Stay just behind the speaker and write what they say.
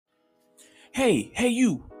Hey,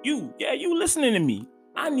 you listening to me.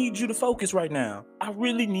 I need you to focus right now. I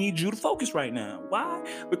really need you to focus right now. Why?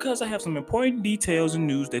 Because I have some important details and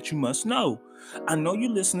news that you must know. I know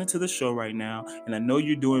you're listening to the show right now, and I know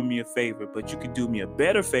you're doing me a favor, but you could do me a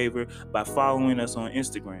better favor by following us on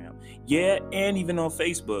Instagram. Yeah, and even on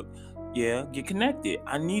Facebook. Yeah, get connected.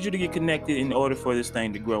 I need you to get connected in order for this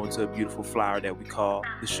thing to grow into a beautiful flower that we call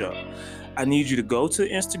the show. I need you to go to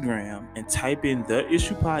Instagram and type in The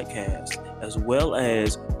Issue Podcast, as well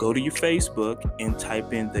as go to your Facebook and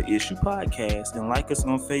type in The Issue Podcast and like us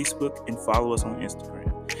on Facebook and follow us on Instagram.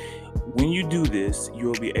 When you do this,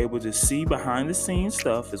 you'll be able to see behind the scenes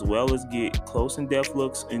stuff as well as get close and depth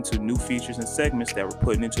looks into new features and segments that we're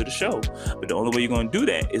putting into the show. But the only way you're going to do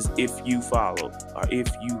that is if you follow or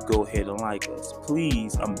if you go ahead and like us.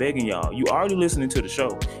 Please, I'm begging y'all. You already listening to the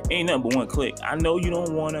show. Ain't nothing but one click. I know you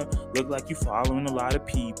don't want to look like you following a lot of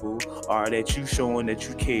people or that you showing that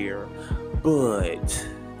you care, but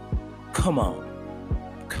come on.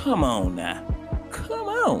 Come on now. Come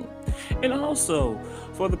on. And also,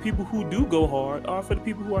 for the people who do go hard or for the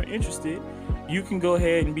people who are interested, you can go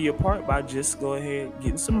ahead and be a part by just go ahead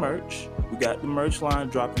getting some merch. We got the merch line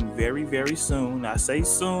dropping very, very soon. I say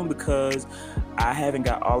soon because I haven't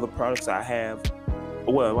got all the products I have.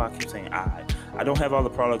 Well, I keep saying I don't have all the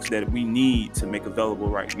products that we need to make available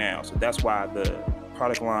right now. So that's why the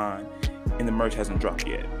product line and the merch hasn't dropped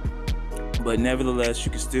yet. But nevertheless,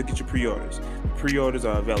 you can still get your pre-orders. The pre-orders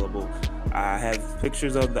are available. I have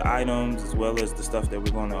pictures of the items as well as the stuff that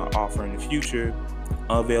we're going to offer in the future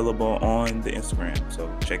available on the Instagram. So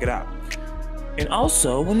check it out. And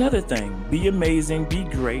also, another thing, be amazing, be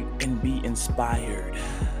great, and be inspired.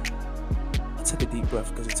 I took a deep breath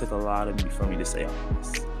because it took a lot of me for me to say all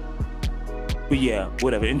this. But yeah,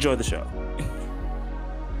 whatever. Enjoy the show.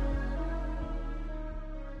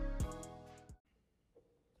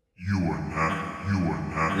 You are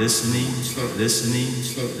not listening. The issue.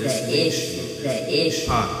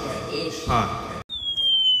 Podcast.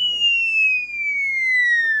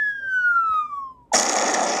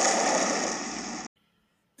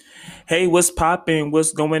 Hey, what's poppin'?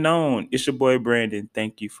 What's going on? It's your boy Brandon.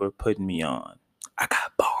 Thank you for putting me on. I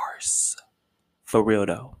got bars. For real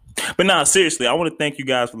though. But nah, seriously, I want to thank you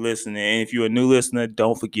guys for listening. And if you're a new listener,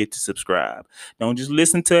 don't forget to subscribe. Don't just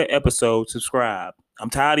listen to an episode, subscribe. I'm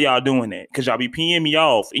tired of y'all doing that because y'all be peeing me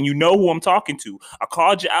off and you know who I'm talking to. I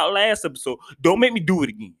called you out last episode. Don't make me do it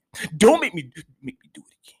again. Don't make me do it again.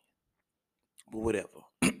 But whatever.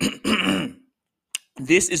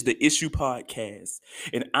 This is the Issue Podcast,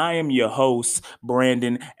 and I am your host,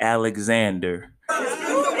 Brandon Alexander.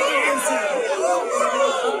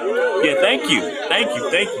 Yeah, thank you.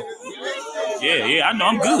 Yeah, I know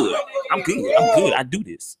I'm good. I do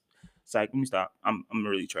this. It's like, let me stop. I'm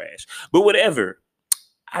really trash. But whatever.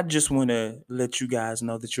 I just want to let you guys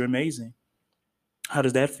know that you're amazing. How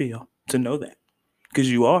does that feel to know that? Because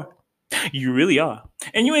you are. You really are.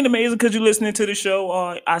 And you ain't amazing because you're listening to the show.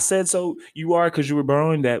 I said so. You are because you were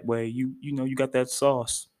born that way. You know, you got that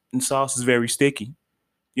sauce. And sauce is very sticky.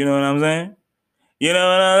 You know what I'm saying? You know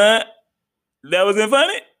what I'm saying? That wasn't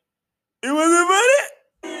funny? It wasn't funny?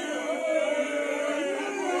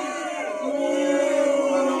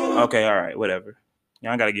 Okay, all right, whatever.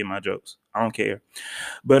 Y'all gotta get my jokes. I don't care.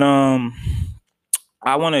 But I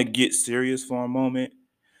want to get serious for a moment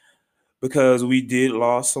because we did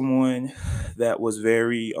lost someone that was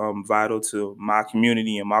very vital to my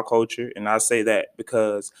community and my culture. And I say that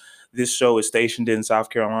because this show is stationed in South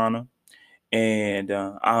Carolina. And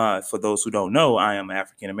for those who don't know, I am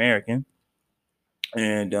African American.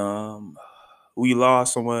 And we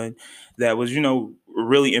lost someone that was,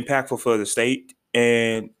 really impactful for the state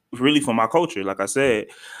and really for my culture. Like I said,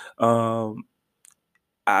 I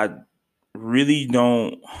really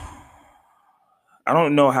I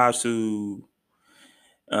don't know how to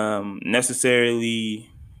necessarily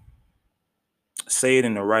say it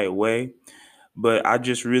in the right way, but I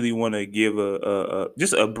just really want to give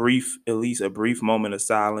just a brief, at least a brief moment of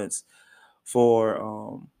silence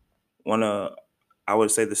for one of, I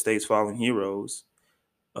would say, the state's fallen heroes,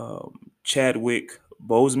 Chadwick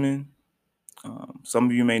Boseman. Some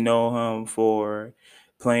of you may know him for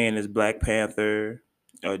playing as Black Panther,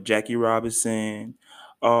 Jackie Robinson,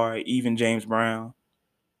 or even James Brown.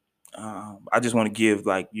 I just want to give,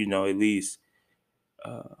 at least,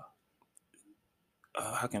 how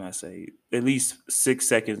can I say, at least 6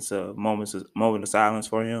 seconds of moment of silence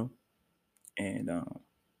for him, and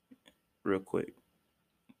real quick.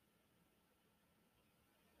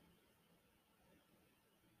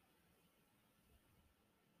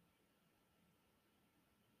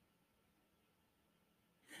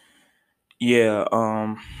 Yeah,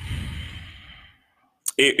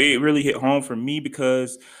 it really hit home for me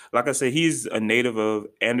because, like I said, he's a native of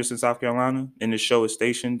Anderson, South Carolina, and the show is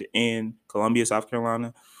stationed in Columbia, South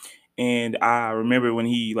Carolina. And I remember when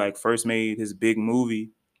he like first made his big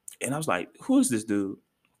movie, and I was like, "Who is this dude?"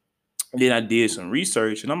 And then I did some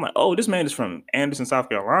research, and I'm like, "Oh, this man is from Anderson, South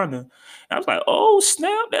Carolina." And I was like, "Oh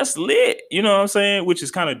snap, that's lit!" You know what I'm saying? Which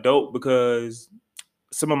is kind of dope because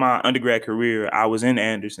some of my undergrad career, I was in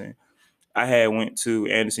Anderson. I had went to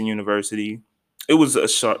Anderson University. It was a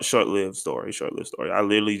short-lived story. Short-lived story. I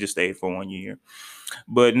literally just stayed for 1 year,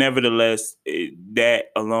 but nevertheless, that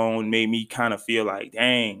alone made me kind of feel like,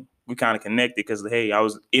 dang, we kind of connected because, hey, I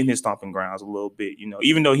was in his stomping grounds a little bit.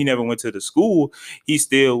 Even though he never went to the school, he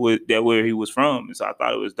still was that where he was from, and so I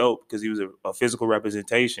thought it was dope because he was a physical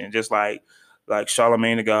representation, just like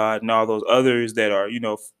Charlemagne the God and all those others that are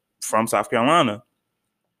from South Carolina.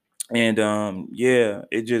 And yeah,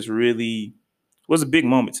 it just really was a big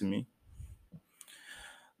moment to me.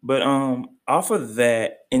 But off of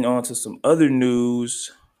that and on to some other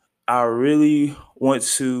news, I really want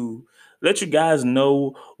to let you guys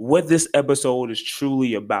know what this episode is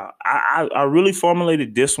truly about. I really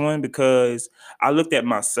formulated this one because I looked at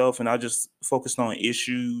myself and I just focused on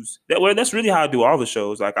issues that's really how I do all the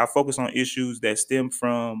shows. Like I focus on issues that stem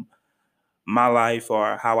from my life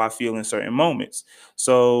or how I feel in certain moments.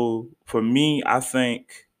 So for me, I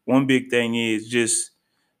think one big thing is just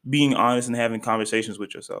being honest and having conversations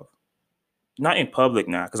with yourself. Not in public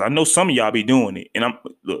now, because I know some of y'all be doing it. And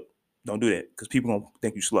look, don't do that because people gonna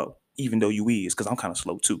think you slow, even though you is, because I'm kind of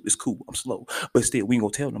slow too. It's cool, I'm slow. But still, we ain't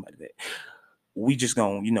gonna tell nobody that. We just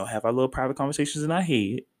gonna, have our little private conversations in our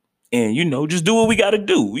head and just do what we gotta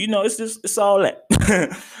do. It's all that.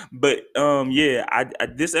 But yeah,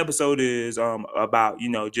 this episode is about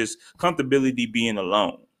just comfortability being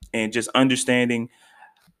alone and just understanding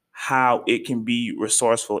how it can be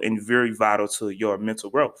resourceful and very vital to your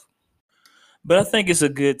mental growth. But I think it's a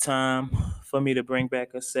good time for me to bring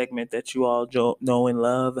back a segment that you all know and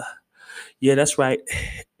love. Yeah, that's right.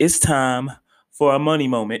 It's time for a money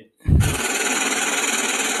moment.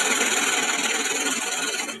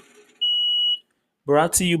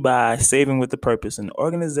 Brought to you by Saving with a Purpose, an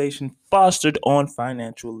organization fostered on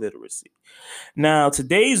financial literacy. Now,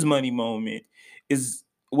 today's money moment is,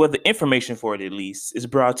 well, the information for it at least, is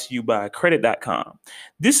brought to you by credit.com.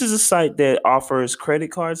 This is a site that offers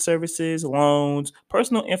credit card services, loans,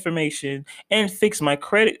 personal information, and fix my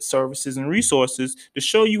credit services and resources to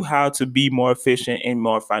show you how to be more efficient and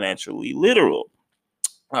more financially literal.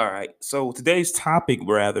 All right. So today's topic,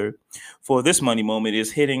 rather, for this money moment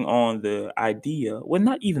is hitting on the idea. Well,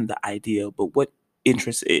 not even the idea, but what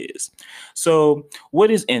interest is. So, what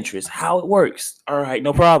is interest? How it works? All right,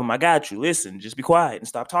 no problem. I got you. Listen, just be quiet and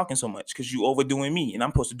stop talking so much because you overdoing me, and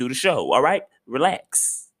I'm supposed to do the show. All right,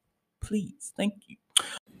 relax, please. Thank you.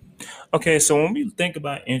 Okay, so when we think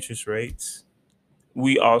about interest rates,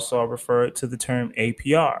 we also refer to the term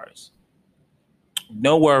APRs.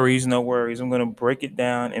 No worries, no worries. I'm going to break it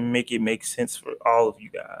down and make it make sense for all of you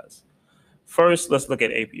guys. First, let's look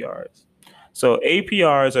at APRs. So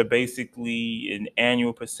APRs are basically an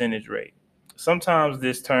annual percentage rate. Sometimes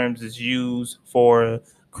this term is used for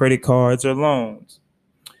credit cards or loans.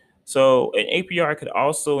 So an APR could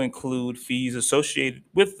also include fees associated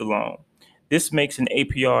with the loan. This makes an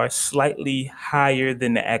APR slightly higher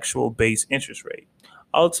than the actual base interest rate.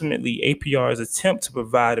 Ultimately, APRs attempt to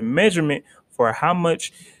provide a measurement for how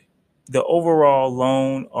much the overall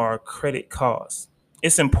loan or credit costs.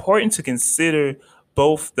 It's important to consider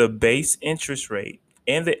both the base interest rate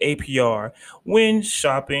and the APR when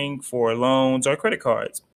shopping for loans or credit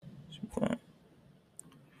cards.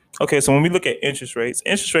 Okay, so when we look at interest rates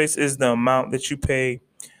is the amount that you pay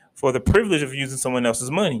for the privilege of using someone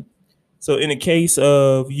else's money. So in the case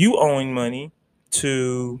of you owing money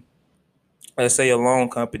to, let's say, a loan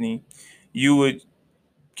company, you would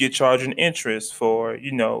get charged an interest for,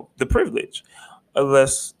 the privilege.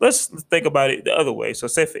 Let's think about it the other way. So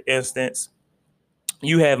say for instance,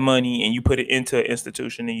 you have money and you put it into an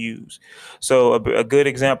institution to use. So a good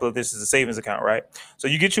example of this is a savings account, right? So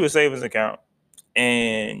you get you a savings account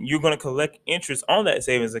and you're going to collect interest on that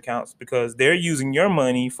savings accounts because they're using your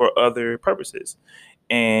money for other purposes.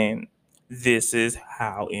 And this is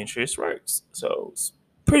how interest works. So it's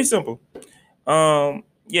pretty simple.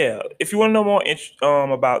 Yeah, if you want to know more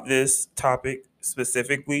about this topic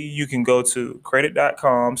specifically, you can go to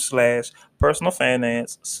credit.com/personal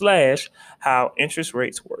finance/how interest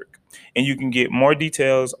rates work. And you can get more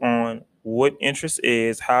details on what interest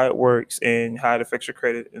is, how it works, and how it affects your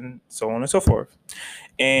credit, and so on and so forth.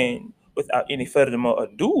 And without any further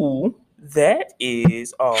ado, that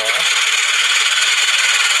is all.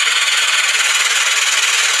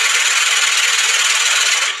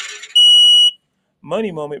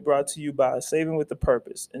 Money Moment brought to you by Saving with a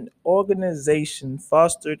Purpose, an organization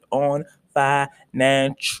fostered on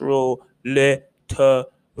financial literacy.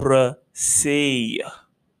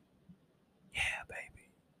 Yeah, baby.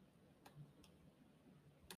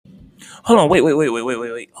 Hold on, wait.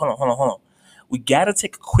 Hold on. We gotta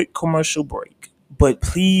take a quick commercial break, but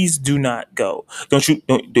please do not go. Don't you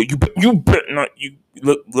better not. You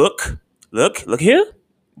look here.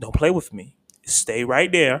 Don't play with me. Stay right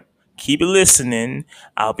there. Keep it listening.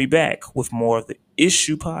 I'll be back with more of the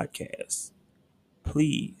Issue Podcast.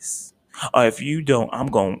 Please. Or if you don't, I'm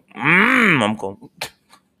going. I'm going.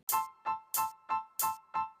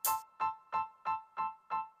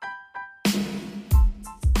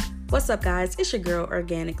 What's up, guys? It's your girl,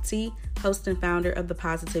 Organic Tea, host and founder of the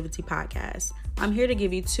Positivity Podcast. I'm here to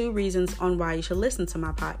give you 2 reasons on why you should listen to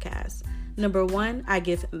my podcast. Number 1, I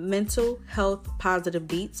give mental health positive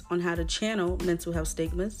beats on how to channel mental health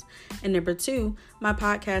stigmas. And number 2, my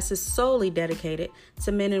podcast is solely dedicated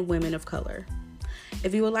to men and women of color.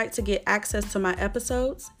 If you would like to get access to my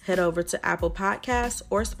episodes, head over to Apple Podcasts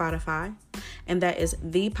or Spotify. And that is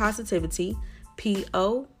The Positivity, POSITIVITEA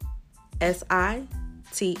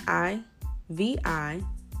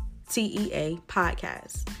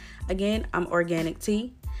podcast. Again, I'm Organic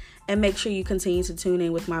Tea, and make sure you continue to tune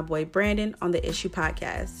in with my boy Brandon on the Issue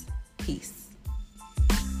Podcast. Peace.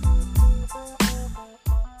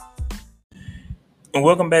 And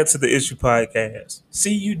welcome back to the Issue Podcast.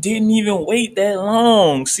 See, you didn't even wait that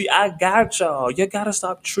long. See, I got y'all. You gotta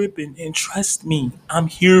stop tripping and trust me. I'm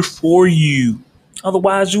here for you.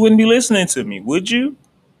 Otherwise, you wouldn't be listening to me, would you?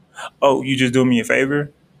 Oh, you just doing me a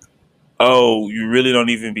favor? Oh, you really don't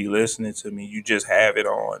even be listening to me. You just have it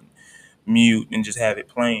on mute and just have it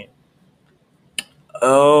playing.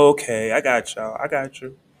 Okay, I got y'all. I got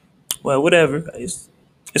you. Well, whatever. It's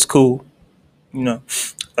cool. You know, I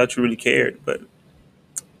thought you really cared, but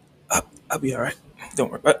I'll be all right. Don't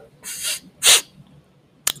worry about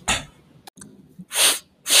it.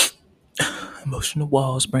 Emotional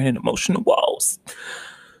walls, Brandon. Emotional walls.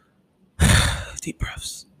 Deep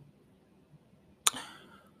breaths.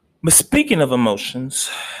 But speaking of emotions,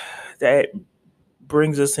 that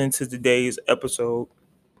brings us into today's episode.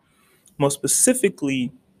 Most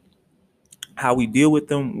specifically, how we deal with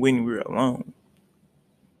them when we're alone.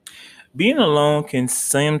 Being alone can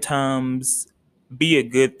sometimes be a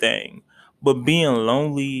good thing, but being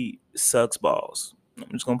lonely sucks balls.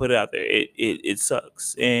 I'm just gonna put it out there. It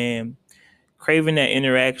sucks. And craving that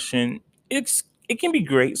interaction, it can be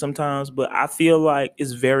great sometimes, but I feel like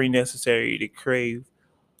it's very necessary to crave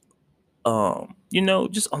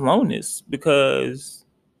just aloneness, because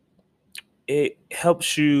it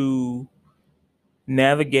helps you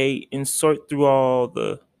navigate and sort through all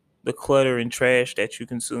the clutter and trash that you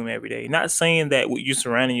consume every day. Not saying that you're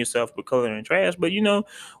surrounding yourself with clutter and trash, but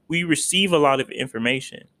we receive a lot of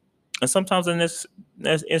information, and sometimes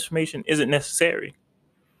that information isn't necessary.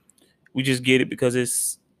 We just get it because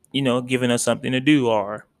it's giving us something to do,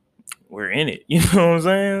 or we're in it. You know what I'm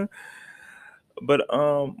saying? But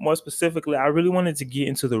more specifically, I really wanted to get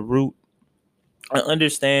into the root. I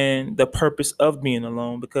understand the purpose of being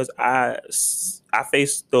alone, because I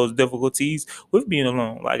faced those difficulties with being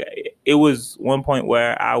alone. Like, it was one point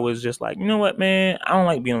where I was just like, you know what, man, I don't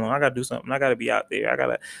like being alone. I gotta do something. I gotta be out there. I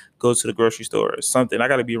gotta go to the grocery store or something. I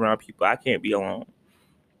gotta be around people. I can't be alone.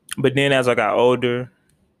 But then as I got older,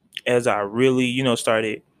 as I really,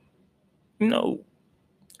 started,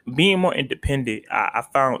 being more independent, I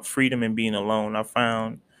found freedom in being alone. I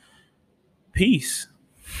found peace.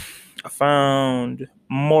 I found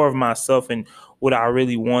more of myself and what I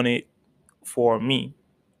really wanted for me.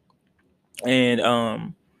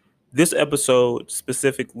 And this episode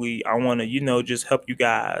specifically, I want to, just help you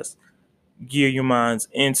guys gear your minds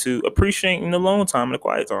into appreciating the alone time and the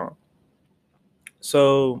quiet time.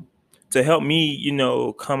 So to help me,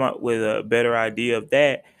 come up with a better idea of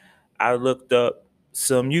that, I looked up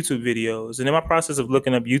some YouTube videos. And in my process of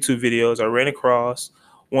looking up YouTube videos, I ran across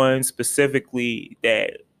one specifically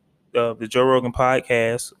that the Joe Rogan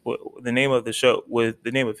podcast. The name of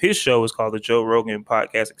his show is called the Joe Rogan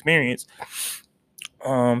Podcast Experience.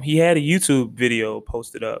 He had a YouTube video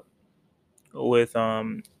posted up with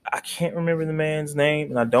I can't remember the man's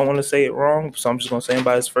name, and I don't want to say it wrong, so I'm just gonna say him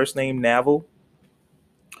by his first name, Navel.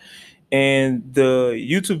 And the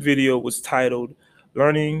YouTube video was titled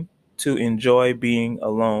 "Learning to Enjoy Being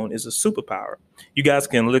Alone is a Superpower." You guys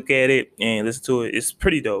can look at it and listen to it. It's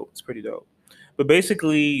pretty dope. But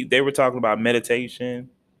basically, they were talking about meditation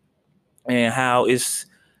and how it's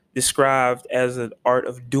described as an art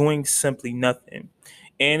of doing simply nothing.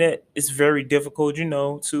 And it's very difficult,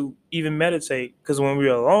 to even meditate, because when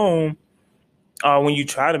we're alone, when you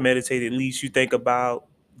try to meditate, at least you think about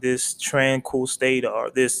this tranquil state or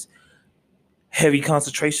this heavy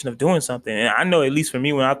concentration of doing something. And I know, at least for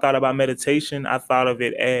me, when I thought about meditation, I thought of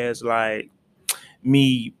it as like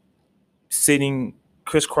me sitting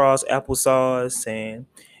crisscross applesauce and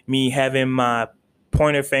me having my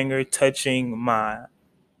pointer finger touching my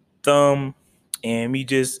thumb and me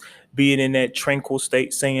just being in that tranquil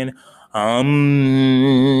state saying, Adam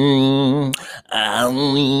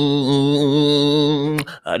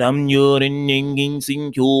your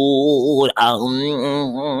sin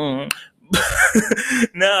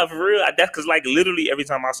Nah, for real. That's because, like, literally every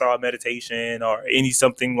time I saw a meditation or any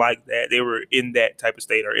something like that, they were in that type of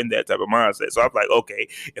state or in that type of mindset. So I'm like, okay,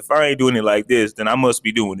 if I ain't doing it like this, then I must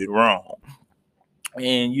be doing it wrong.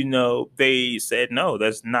 And, they said, no,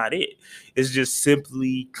 that's not it. It's just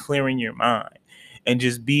simply clearing your mind and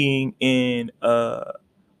just being in a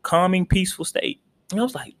calming, peaceful state. And I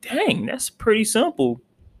was like, dang, that's pretty simple.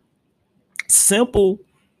 Simple,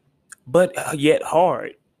 but yet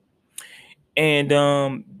hard. And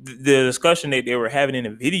the discussion that they were having in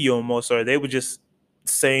the video, they were just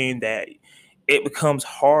saying that it becomes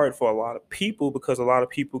hard for a lot of people because a lot of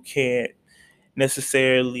people can't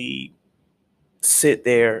necessarily sit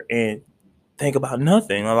there and think about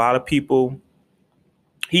nothing. A lot of people,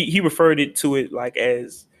 he referred to it like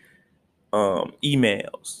as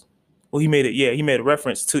emails. Well, he made a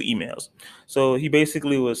reference to emails. So he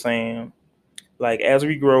basically was saying, like, as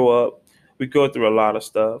we grow up, we go through a lot of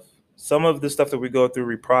stuff. Some of the stuff that we go through,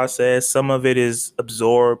 we process. Some of it is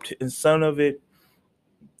absorbed, and some of it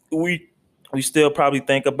we still probably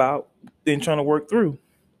think about and trying to work through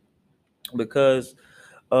because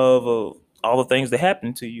of all the things that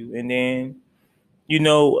happen to you. And then, a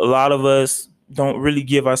lot of us don't really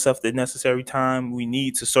give ourselves the necessary time we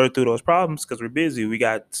need to sort through those problems because we're busy. We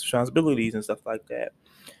got responsibilities and stuff like that.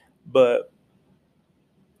 But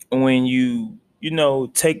when you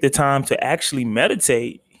take the time to actually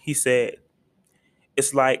meditate, he said,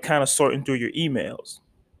 it's like kind of sorting through your emails,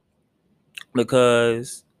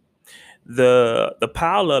 because the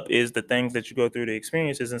pile up is the things that you go through, the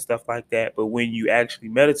experiences and stuff like that. But when you actually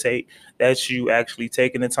meditate, that's you actually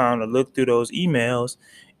taking the time to look through those emails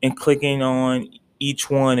and clicking on each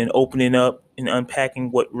one and opening up and unpacking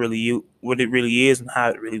what it really is and how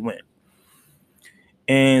it really went.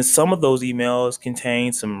 And some of those emails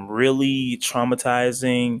contain some really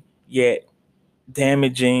traumatizing yet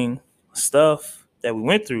damaging stuff that we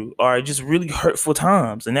went through, or just really hurtful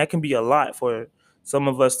times. And that can be a lot for some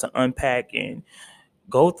of us to unpack and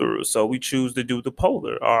go through. So we choose to do the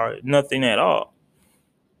polar or nothing at all.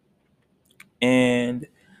 And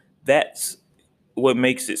that's what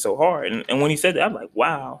makes it so hard. And when he said that, I'm like,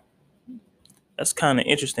 wow, that's kind of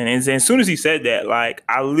interesting. And as soon as he said that, like,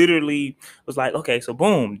 I literally was like, okay, so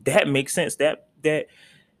boom, that makes sense.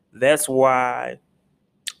 That's why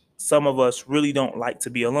some of us really don't like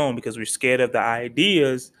to be alone, because we're scared of the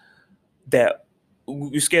ideas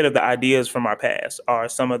from our past, or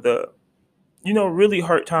some of the, really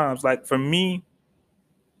hurt times. Like for me,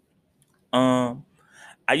 I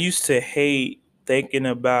used to hate thinking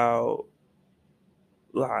about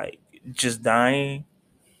like just dying.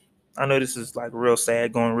 I know this is like real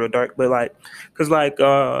sad, going real dark, but like, cause like,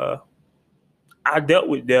 I dealt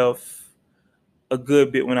with death a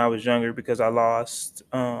good bit when I was younger because I lost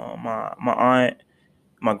my aunt,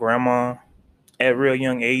 my grandma at real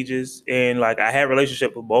young ages, and like I had a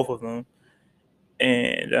relationship with both of them,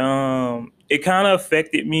 and it kind of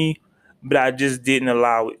affected me, but I just didn't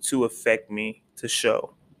allow it to affect me to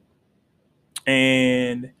show.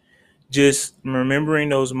 And just remembering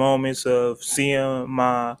those moments of seeing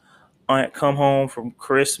my aunt come home from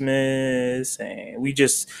Christmas and we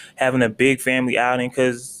just having a big family outing,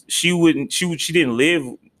 because she didn't live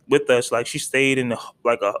with us. Like she stayed in a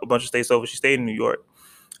bunch of states over. She stayed in New York,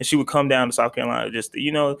 and she would come down to South Carolina just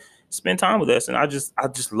to, spend time with us. And I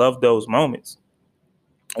just love those moments.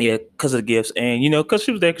 Yeah, because of the gifts, and because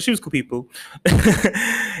she was there, because she was cool people.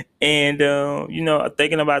 And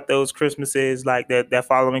thinking about those Christmases, like that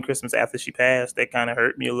following Christmas after she passed, that kind of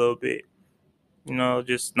hurt me a little bit.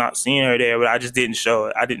 Just not seeing her there, but I just didn't show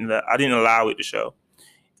it. I didn't allow it to show.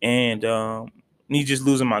 And me just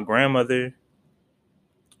losing my grandmother,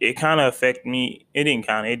 it kind of affected me. It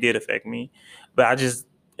did affect me, but I just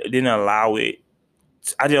didn't allow it.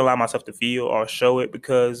 I didn't allow myself to feel or show it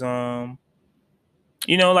because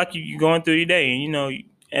like you going through your day, and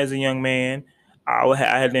as a young man, I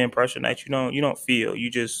had the impression that you don't feel, you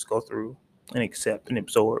just go through and accept and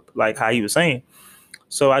absorb, like how he was saying.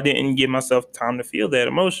 So I didn't give myself time to feel that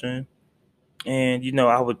emotion, and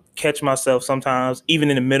I would catch myself sometimes, even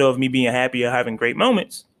in the middle of me being happy or having great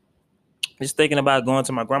moments, just thinking about going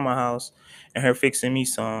to my grandma's house and her fixing me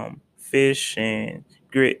some fish and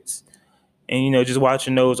grits. And, just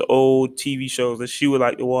watching those old TV shows that she would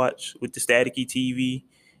like to watch with the staticky TV,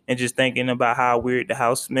 and just thinking about how weird the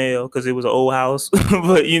house smelled because it was an old house.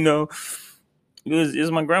 But, it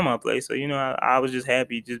was my grandma's place. So, I was just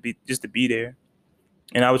happy just to be there.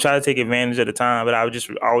 And I would try to take advantage of the time, but I would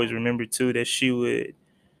just always remember, too, that she would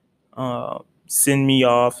send me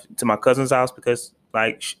off to my cousin's house because,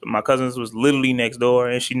 like, my cousins was literally next door,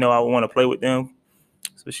 and she know I would want to play with them.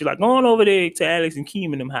 So she's like, go on over there to Alex and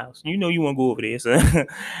Keem in them house. You know you want to go over there. So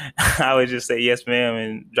I would just say yes, ma'am,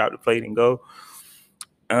 and drop the plate and go.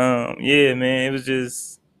 Yeah, man, it was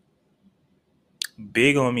just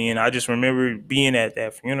big on me. And I just remember being at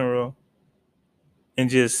that funeral and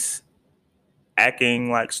just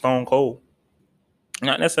acting like stone cold.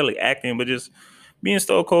 Not necessarily acting, but just being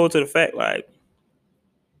stone cold to the fact, like,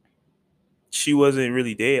 she wasn't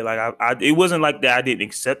really dead. Like, it wasn't like that I didn't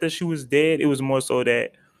accept that she was dead. It was more so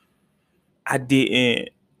that I didn't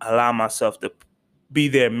allow myself to be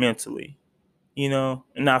there mentally,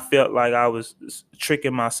 and I felt like I was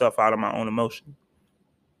tricking myself out of my own emotion,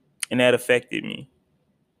 and that affected me.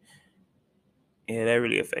 Yeah, that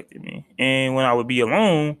really affected me. And when I would be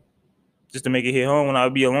alone, just to make it hit home, when I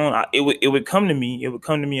would be alone, it would come to me. It would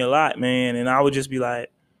come to me a lot, man, and I would just be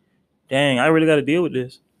like, dang, I really got to deal with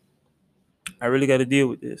this. I really got to deal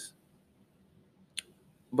with this.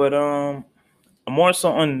 But more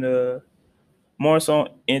so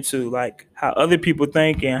into like how other people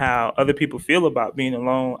think and how other people feel about being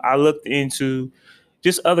alone. I looked into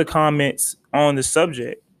just other comments on the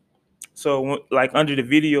subject. So like under the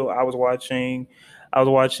video I was watching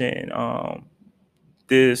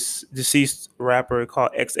this deceased rapper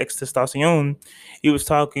called XXXTentacion. He was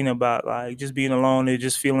talking about like just being alone and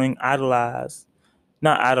just feeling idolized.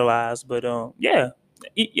 Not idolized, but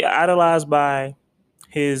idolized by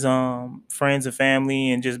his friends and family,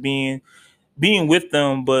 and just being with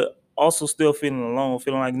them, but also still feeling alone,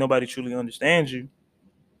 feeling like nobody truly understands you.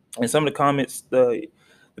 And some of the comments the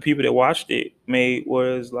people that watched it made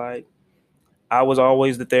was like, I was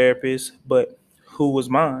always the therapist, but who was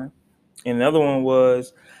mine? And another one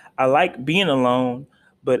was, I like being alone,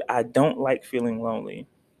 but I don't like feeling lonely.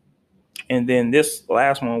 And then this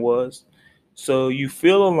last one was, so you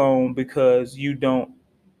feel alone because you don't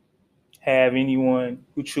have anyone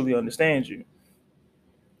who truly understands you.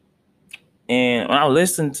 And when I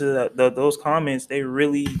listened to those comments, they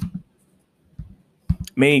really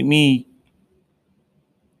made me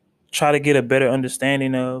try to get a better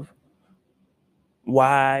understanding of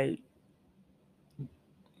why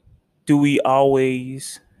do we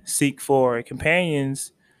always seek for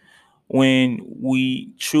companions when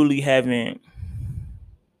we truly haven't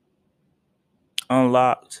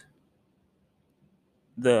unlocked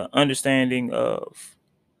the understanding of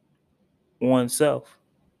oneself.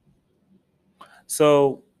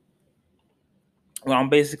 So what I'm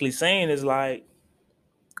basically saying is like,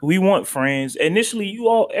 we want friends. Initially,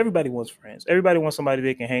 everybody wants friends. Everybody wants somebody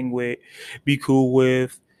they can hang with, be cool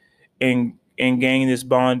with, and gain this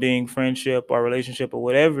bonding, friendship or relationship or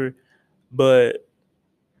whatever. But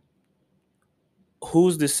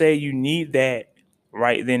who's to say you need that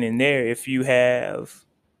right then and there if you have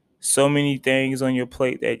so many things on your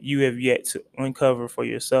plate that you have yet to uncover for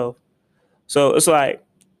yourself? So it's like,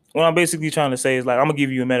 what I'm basically trying to say is like, I'm gonna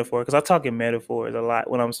give you a metaphor because I talk in metaphors a lot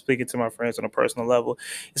when I'm speaking to my friends on a personal level.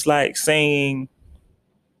 It's like saying,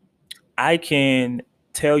 I can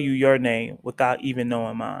tell you your name without even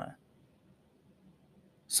knowing mine.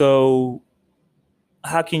 So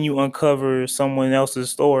how can you uncover someone else's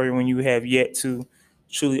story when you have yet to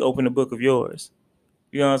truly open the book of yours?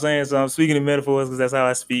 You know what I'm saying? So I'm speaking in metaphors because that's how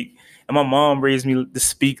I speak. And my mom raised me to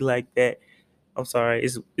speak like that. I'm sorry,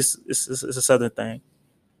 it's a southern thing.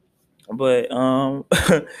 But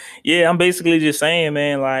yeah, I'm basically just saying,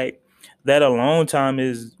 man, like, that alone time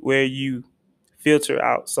is where you filter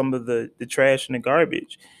out some of the trash and the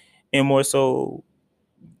garbage, and more so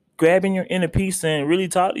grabbing your inner peace and really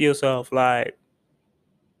talk to yourself. Like,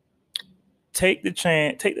 take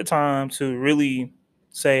the time to really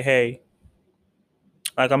say, hey,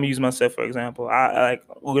 like, I'm gonna use myself for example. I like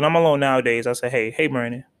when I'm alone nowadays, I say, hey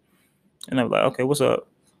Brandon, and I'm like, okay, what's up?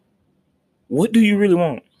 What do you really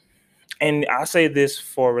want? And I say this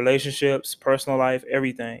for relationships, personal life,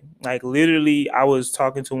 everything. Like, literally, I was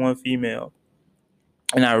talking to one female,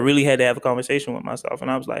 and I really had to have a conversation with myself.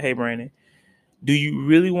 And I was like, hey, Brandon, do you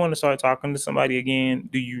really want to start talking to somebody again?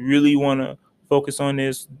 Do you really want to focus on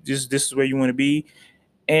this? This is where you want to be?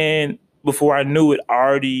 And before I knew it,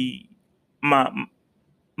 already my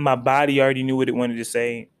my body already knew what it wanted to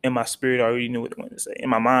say, and my spirit already knew what it wanted to say, and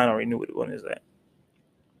my mind already knew what it wanted to say.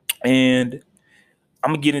 And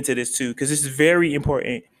I'm gonna get into this too, because this is very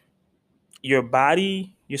important. Your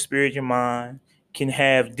body, your spirit, your mind can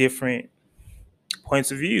have different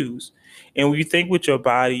points of views. And when you think with your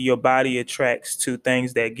body attracts to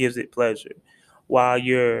things that gives it pleasure, while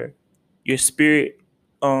your spirit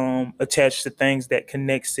attached to things that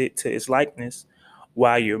connects it to its likeness,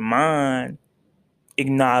 while your mind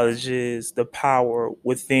acknowledges the power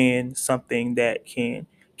within something that can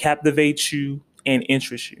captivate you and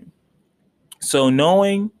interest you. So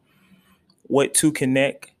knowing what to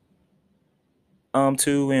connect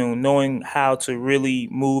to, and knowing how to really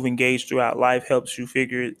move, engage throughout life helps you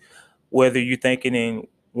figure whether you're thinking in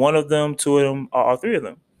one of them, two of them, or all three of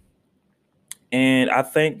them. And I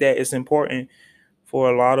think that it's important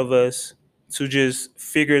for a lot of us to just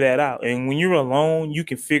figure that out. And when you're alone, you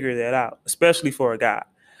can figure that out, especially for a guy.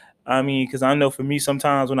 I mean, because I know for me,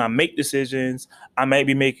 sometimes when I make decisions, I might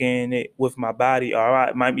be making it with my body, or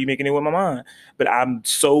I might be making it with my mind. But I'm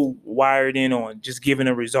so wired in on just giving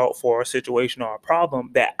a result for a situation or a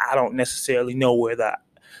problem that I don't necessarily know where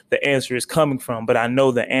the answer is coming from, but I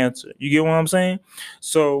know the answer. You get what I'm saying?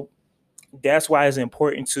 So that's why it's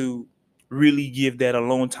important to really give that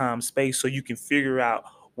alone time space so you can figure out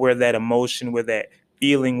where that emotion, where that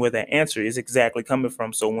feeling, where that answer is exactly coming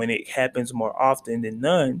from. So when it happens more often than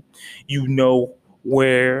none, you know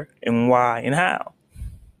where and why and how.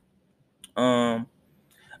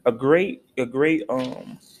 A great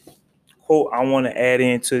quote I want to add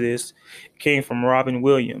into this came from Robin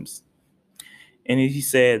Williams. And he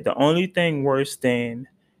said, "The only thing worse than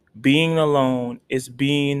being alone is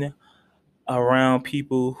being around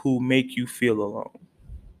people who make you feel alone."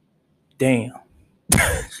 Damn.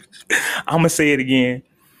 I'm going to say it again.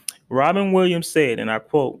 Robin Williams said, and I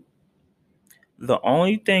quote, "The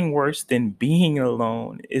only thing worse than being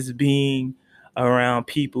alone is being around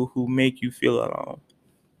people who make you feel alone."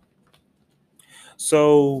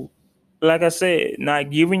 So, like I said, not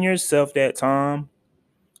giving yourself that time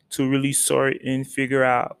to really sort and figure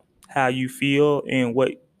out how you feel and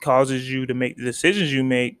what causes you to make the decisions you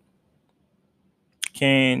make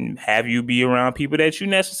can have you be around people that you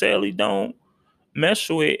necessarily don't mesh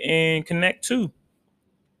with and connect to.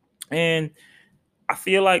 And I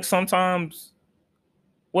feel like sometimes,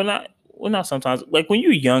 not sometimes, like when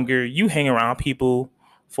you're younger, you hang around people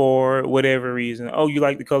for whatever reason. Oh, you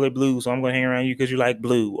like the color blue, so I'm going to hang around you because you like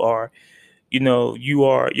blue. Or,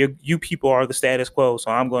 you people are the status quo,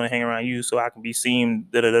 so I'm going to hang around you so I can be seen.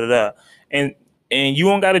 Da da da da. And you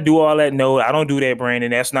don't got to do all that. No, I don't do that,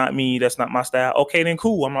 Brandon. That's not me. That's not my style. Okay, then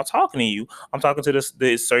cool. I'm not talking to you. I'm talking to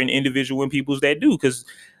the certain individual and peoples that do, because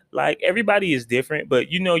like everybody is different.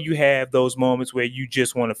 But you have those moments where you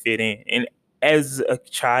just want to fit in. And as a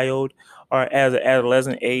child or as an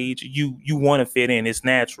adolescent age, you want to fit in. It's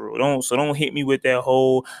natural. Don't hit me with that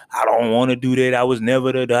whole "I don't want to do that. I was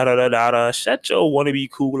never the da da da da da." Shut your wanna be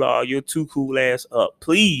cool or you're too cool ass up,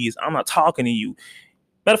 please. I'm not talking to you.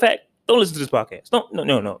 Matter of fact, don't listen to this podcast. Don't,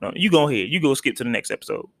 no. You go ahead. You go skip to the next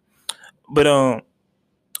episode. But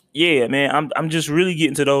yeah, man, I'm just really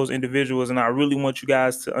getting to those individuals, and I really want you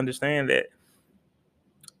guys to understand that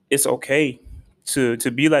it's okay to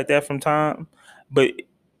be like that from time, but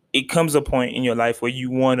it comes a point in your life where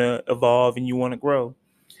you want to evolve and you want to grow.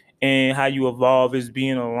 And how you evolve is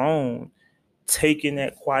being alone, taking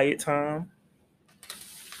that quiet time,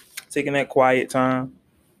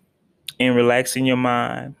 and relaxing your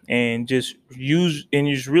mind, and just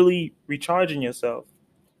really recharging yourself.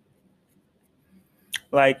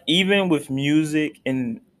 Like even with music,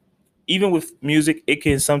 it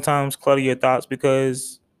can sometimes clutter your thoughts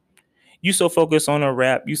because you so focused on a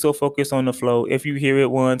rap, you so focused on the flow. If you hear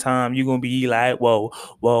it one time, you're gonna be like, whoa,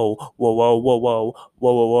 whoa, whoa, whoa, whoa, whoa,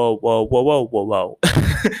 whoa, whoa, whoa, whoa, whoa, whoa, whoa.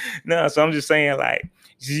 No, so I'm just saying, like,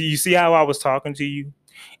 you see how I was talking to you,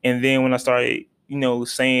 and then when I started,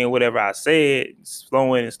 saying whatever I said,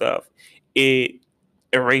 flowing and stuff, it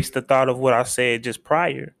erased the thought of what I said just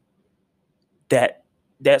prior.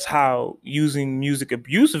 That's how using music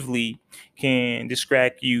abusively can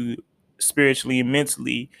distract you spiritually and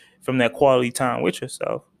mentally from that quality time with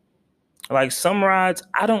yourself. Like some rides,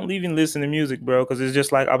 I don't even listen to music, bro, because it's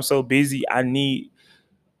just like I'm so busy. I need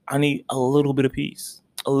a little bit of peace.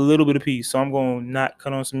 A little bit of peace. So I'm going to not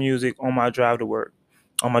cut on some music on my drive to work,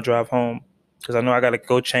 on my drive home, because I know I got to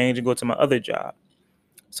go change and go to my other job.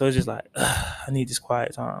 So it's just like, I need this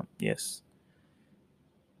quiet time. Yes.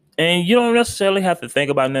 And you don't necessarily have to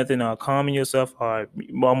think about nothing or calming yourself or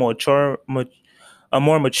a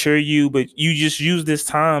more mature you, but you just use this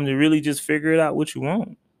time to really just figure it out what you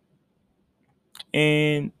want.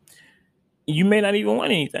 and you may not even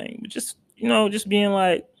want anything, but just, just being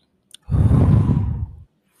like,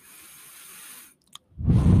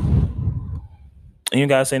 and you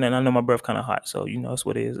gotta say nothing. I know my breath kind of hot, so it's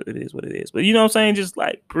what it is. It is what it is. But you know what I'm saying? Just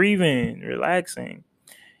like breathing, relaxing,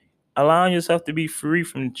 allowing yourself to be free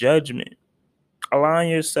from judgment, allowing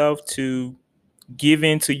yourself to give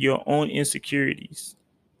in to your own insecurities,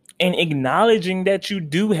 and acknowledging that you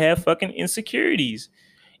do have fucking insecurities.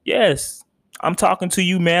 Yes, I'm talking to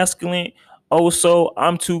you, masculine. Oh, so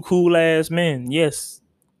I'm too cool ass men. Yes.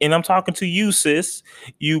 And I'm talking to you, sis.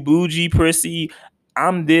 You bougie, prissy.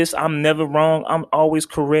 I'm this. I'm never wrong. I'm always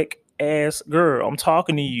correct ass girl. I'm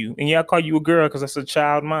talking to you. And yeah, I call you a girl because that's a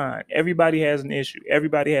child mind. Everybody has an issue.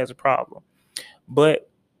 Everybody has a problem. But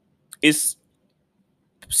it's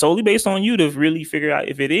solely based on you to really figure out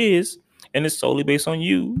if it is. And it's solely based on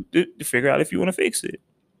you to figure out if you want to fix it.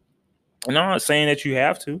 And I'm not saying that you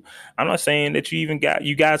have to. I'm not saying that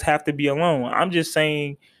you guys have to be alone. I'm just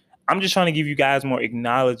saying, I'm just trying to give you guys more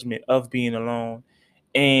acknowledgement of being alone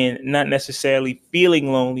and not necessarily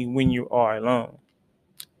feeling lonely when you are alone.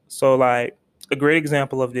 So like a great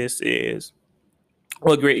example of this is,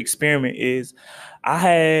 or a great experiment is, I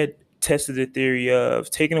had tested the theory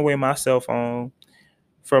of taking away my cell phone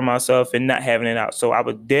for myself and not having it out. So I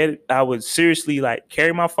would seriously like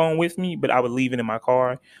carry my phone with me, but I would leave it in my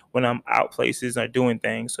car when I'm out places or doing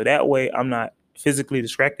things. So that way I'm not physically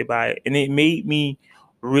distracted by it. And it made me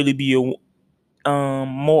really be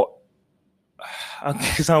more,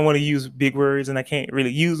 because I don't want to use big words and I can't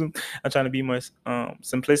really use them. I'm trying to be more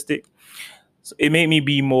simplistic. So it made me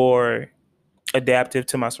be more adaptive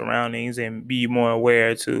to my surroundings and be more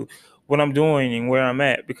aware to what I'm doing and where I'm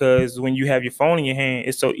at, because when you have your phone in your hand,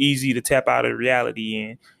 it's so easy to tap out of reality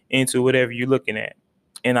and into whatever you're looking at.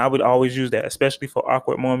 And I would always use that, especially for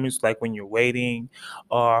awkward moments, like when you're waiting,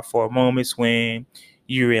 or for moments when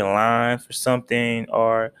you're in line for something,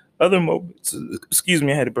 or other moments. Excuse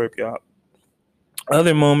me, I had to burp, y'all.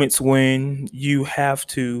 Other moments when you have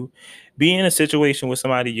to be in a situation with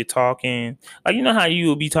somebody you're talking, like, how you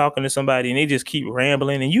will be talking to somebody and they just keep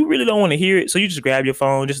rambling and you really don't want to hear it, so you just grab your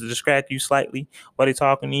phone just to distract you slightly while they're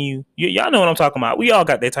talking to you. Y'all know what I'm talking about. We all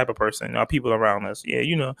got that type of person, people around us. Yeah,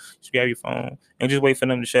 just grab your phone and just wait for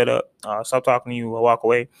them to shut up, stop talking to you, or walk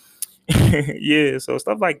away. Yeah, so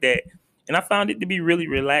stuff like that. And I found it to be really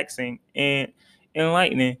relaxing and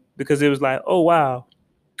enlightening, because it was like, oh wow,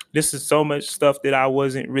 this is so much stuff that I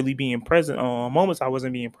wasn't really being present on, moments I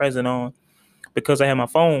wasn't being present on, because I had my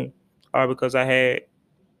phone, or because I had,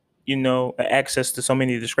 access to so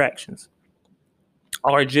many distractions.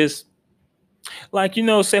 Or just like,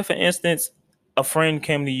 say for instance, a friend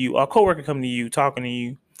came to you, or a coworker come to you, talking to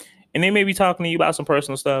you, and they may be talking to you about some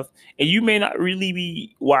personal stuff, and you may not really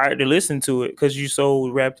be wired to listen to it because you're so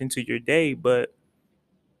wrapped into your day. But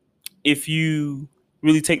if you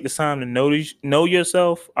really take the time to know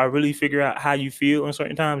yourself, or really figure out how you feel in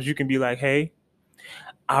certain times, you can be like, hey,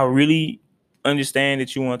 I really understand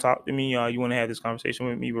that you want to talk to me, or you want to have this conversation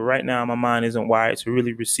with me, but right now my mind isn't wired to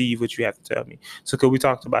really receive what you have to tell me. So could we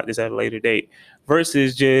talk about this at a later date?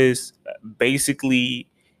 Versus just basically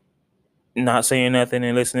not saying nothing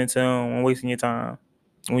and listening to them and wasting your time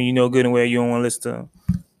when you know good and well you don't want to listen to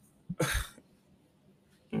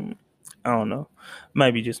them. I don't know.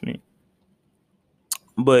 Might be just me.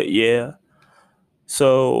 But yeah.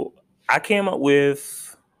 So I came up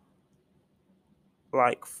with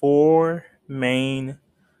like 4 main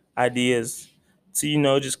ideas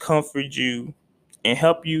to, just comfort you and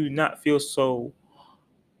help you not feel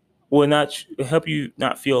help you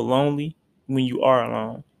not feel lonely when you are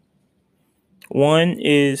alone. One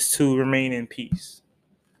is to remain in peace.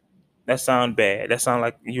 That sounds bad. That sounds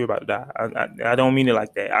like you're about to die. I don't mean it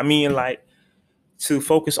like that. I mean like to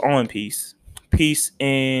focus on peace. Peace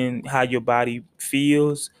in how your body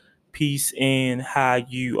feels. Peace in how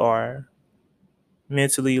you are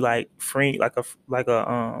mentally, like free, like a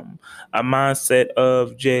mindset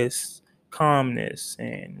of just calmness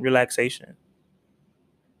and relaxation.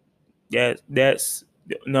 Yeah, that's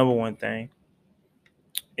the number one thing.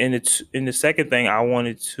 And the second thing I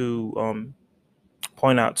wanted to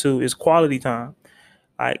point out too is quality time.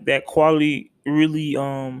 Like that quality, really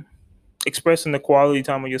expressing the quality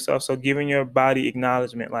time of yourself. So giving your body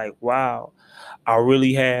acknowledgement, like, wow, I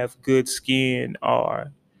really have good skin,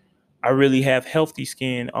 or I really have healthy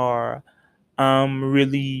skin, or I'm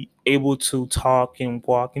really able to talk and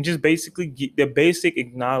walk, and just basically get the basic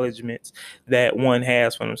acknowledgments that one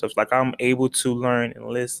has for themselves. Like, I'm able to learn and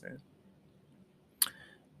listen.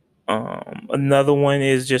 Another one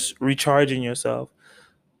is just recharging yourself.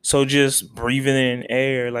 So just breathing in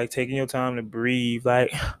air, like taking your time to breathe,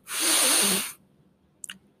 like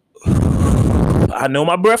I know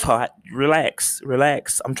my breath hot. Relax.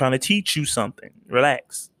 I'm trying to teach you something.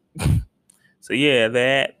 Relax. So yeah,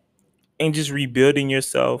 that, and just rebuilding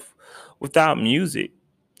yourself without music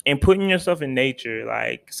and putting yourself in nature.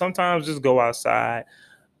 Like sometimes just go outside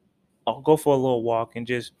or go for a little walk and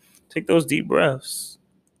just take those deep breaths.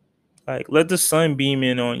 Like let the sun beam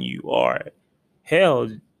in on you, or hell,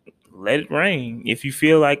 let it rain if you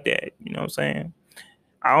feel like that. You know what I'm saying?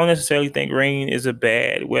 I don't necessarily think rain is a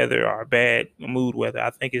bad weather or a bad mood weather.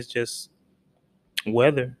 I think it's just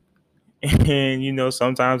weather. And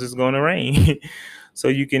sometimes it's going to rain. So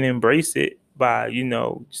you can embrace it by,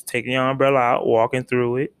 just taking your umbrella out, walking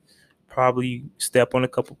through it, probably step on a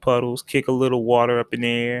couple puddles, kick a little water up in the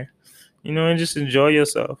air, and just enjoy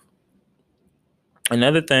yourself.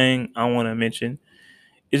 Another thing I want to mention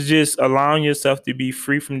is just allowing yourself to be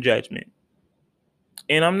free from judgment.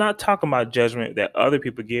 And I'm not talking about judgment that other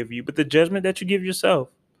people give you, but the judgment that you give yourself.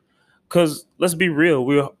 Because let's be real,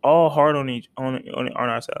 we're all hard on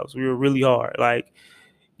ourselves. We were really hard. Like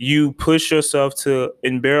you push yourself to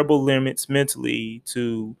unbearable limits mentally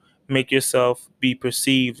to make yourself be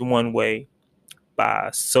perceived one way by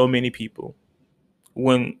so many people.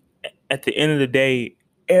 When at the end of the day,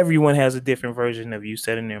 everyone has a different version of you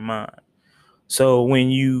set in their mind. So when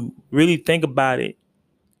you really think about it,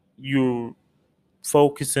 you're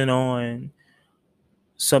focusing on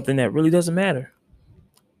something that really doesn't matter.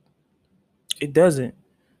 It doesn't.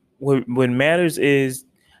 What matters is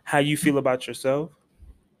how you feel about yourself.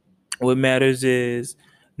 What matters is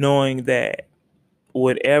knowing that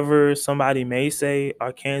whatever somebody may say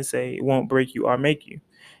or can say, it won't break you or make you,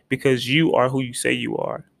 because you are who you say you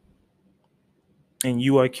are. And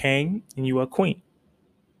you are king and you are queen.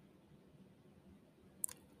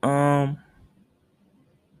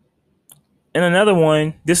 And another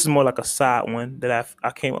one, this is more like a side one that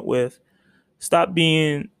I came up with. Stop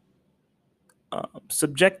being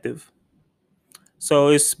subjective. So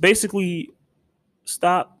it's basically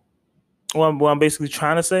stop. What I'm basically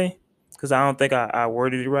trying to say, because I don't think I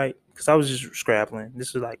worded it right, because I was just scrabbling. This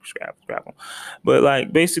is like scrabble, but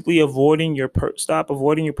like basically stop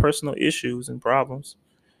avoiding your personal issues and problems.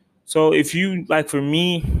 So if you like, for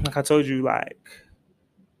me, like I told you, like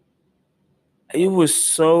it was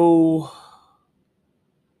so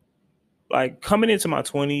like coming into my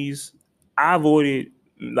 20s, I avoided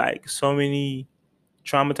like so many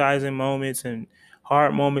traumatizing moments and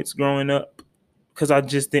hard moments growing up because I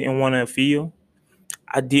just didn't want to feel.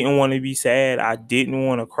 I didn't want to be sad. I didn't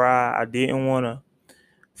want to cry. I didn't want to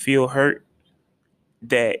feel hurt.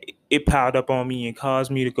 That it piled up on me and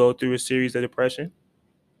caused me to go through a series of depression.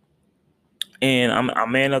 And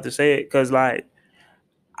I'm man enough to say it because like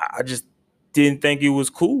I just didn't think it was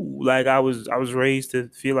cool. Like I was raised to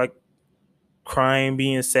feel like crying,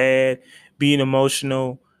 being sad, being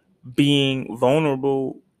emotional, being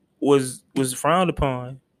vulnerable was frowned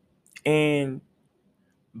upon. And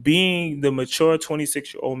being the mature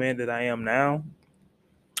 26-year-old man that I am now,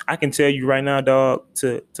 I can tell you right now, dog,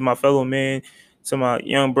 to my fellow men, to my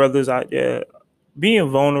young brothers out there, being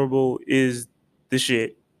vulnerable is the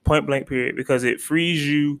shit. Point blank period. Because it frees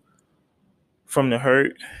you from the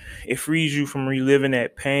hurt. It frees you from reliving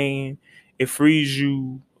that pain. It frees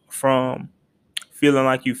you from feeling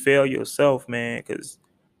like you fail yourself, man. Because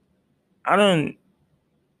I don't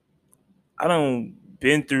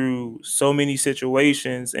been through so many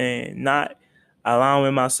situations and not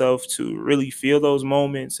allowing myself to really feel those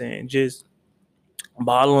moments and just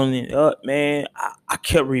bottling it up, man. I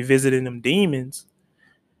kept revisiting them demons.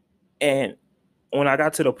 And when I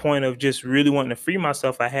got to the point of just really wanting to free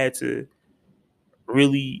myself, I had to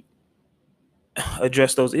really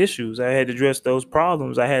address those issues. I had to address those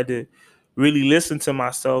problems. I had to really listen to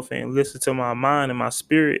myself and listen to my mind and my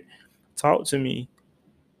spirit talk to me.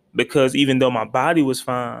 Because even though my body was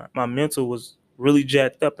fine, my mental was really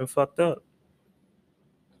jacked up and fucked up.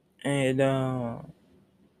 And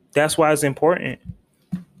that's why it's important.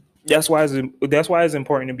 That's why it's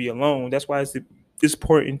important to be alone. That's why it's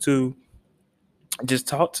important to just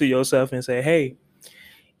talk to yourself and say, "Hey,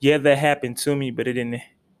 yeah, that happened to me, but it didn't."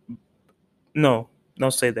 No,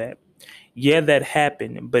 don't say that. Yeah, that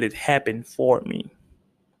happened, but it happened for me.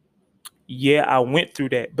 Yeah, I went through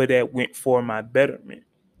that, but that went for my betterment.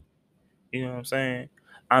 You know what I'm saying?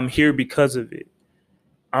 I'm here because of it.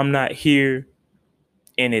 I'm not here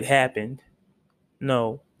and it happened.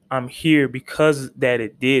 No, I'm here because that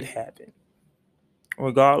it did happen.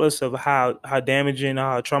 Regardless of how damaging,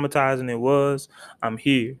 how traumatizing it was, I'm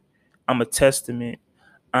here. I'm a testament.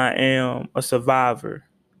 I am a survivor.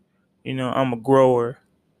 I'm a grower.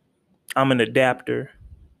 I'm an adapter.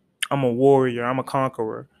 I'm a warrior. I'm a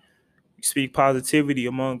conqueror. You speak positivity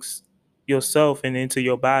amongst yourself and into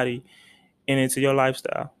your body and into your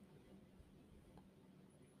lifestyle.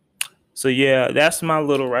 So yeah, that's my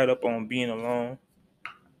little write up on being alone.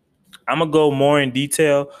 I'm gonna go more in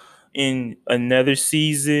detail in another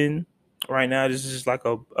season. Right now, this is just like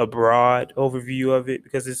a broad overview of it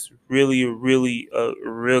because it's really a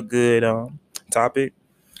real good topic.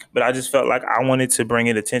 But I just felt like I wanted to bring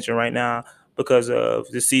it attention right now because of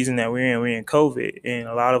the season that we're in. We're in COVID, and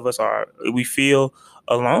a lot of us we feel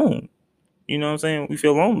alone. You know what I'm saying? We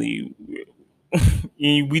feel lonely.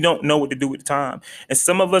 We don't know what to do with the time. And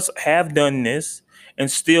some of us have done this and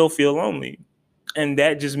still feel lonely. And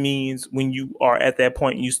that just means when you are at that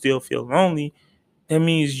point and you still feel lonely, that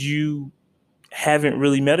means you haven't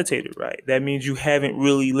really meditated right. That means you haven't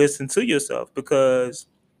really listened to yourself because,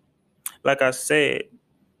 like I said,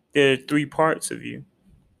 there are three parts of you.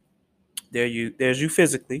 There's you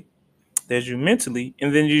physically, there's you mentally,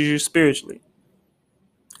 and then there's you spiritually.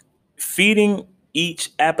 Feeding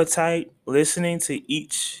each appetite,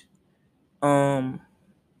 um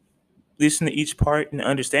listening to each part and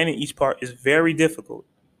understanding each part is very difficult.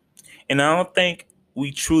 And I don't think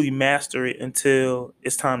we truly master it until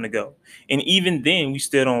it's time to go. And even then we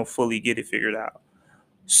still don't fully get it figured out.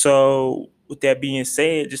 So with that being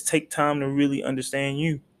said, just take time to really understand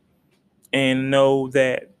you and know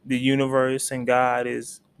that the universe and God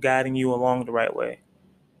is guiding you along the right way.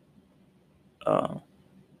 Uh,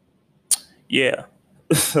 yeah.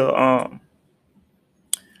 So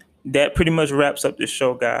that pretty much wraps up the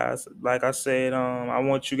show, guys. Like I said, I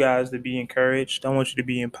want you guys to be encouraged. I want you to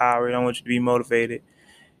be empowered. I want you to be motivated.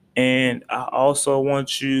 And I also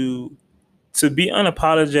want you to be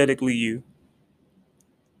unapologetically you.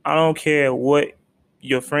 I don't care what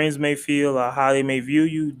your friends may feel or how they may view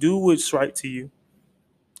you. Do what's right to you.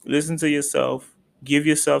 Listen to yourself. Give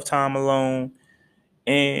yourself time alone.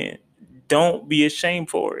 And don't be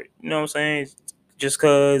ashamed for it. You know what I'm saying? Just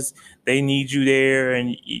because they need you there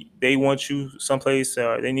and they want you someplace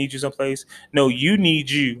or they need you someplace. No, you need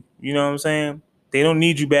you. You know what I'm saying? They don't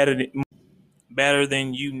need you better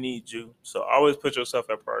than you need you. So always put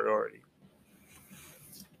yourself at priority.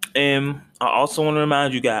 And I also want to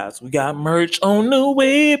remind you guys, we got merch on the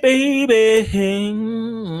way, baby.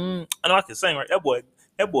 I know I can sing, right? That boy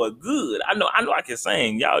good. I know I can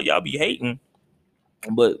sing. Y'all be hating.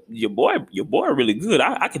 But your boy really good.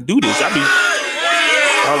 I can do this.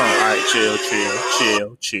 Hold on. All right,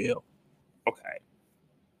 chill. Okay.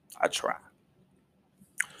 I try.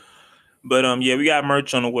 But yeah, we got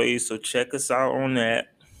merch on the way, so check us out on that.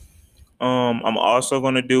 I'm also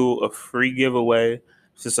gonna do a free giveaway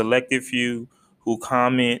to selected few who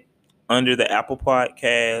comment under the Apple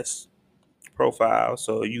Podcast profile.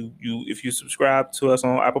 So you if you subscribe to us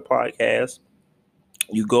on Apple Podcasts,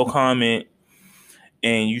 you go comment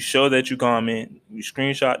and you show that you comment, you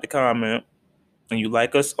screenshot the comment, and you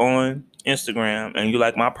like us on Instagram, and you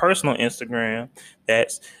like my personal Instagram,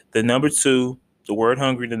 that's the number 2, the word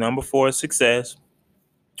hungry, the number 4, success,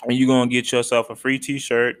 and you're going to get yourself a free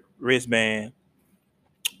t-shirt, wristband.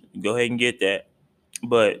 Go ahead and get that.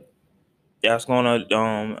 But that's going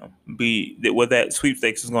to be what that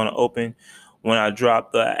sweepstakes is going to open when I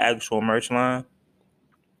drop the actual merch line,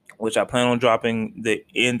 which I plan on dropping the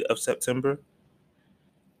end of September.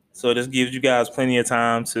 So this gives you guys plenty of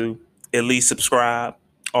time to at least subscribe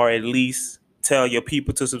or at least tell your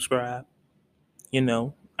people to subscribe. You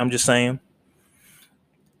know, I'm just saying.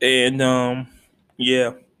 And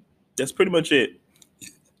yeah, that's pretty much it.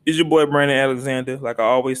 It's your boy Brandon Alexander. Like I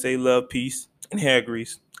always say, love, peace, and hair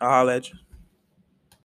grease. I'll holla at you.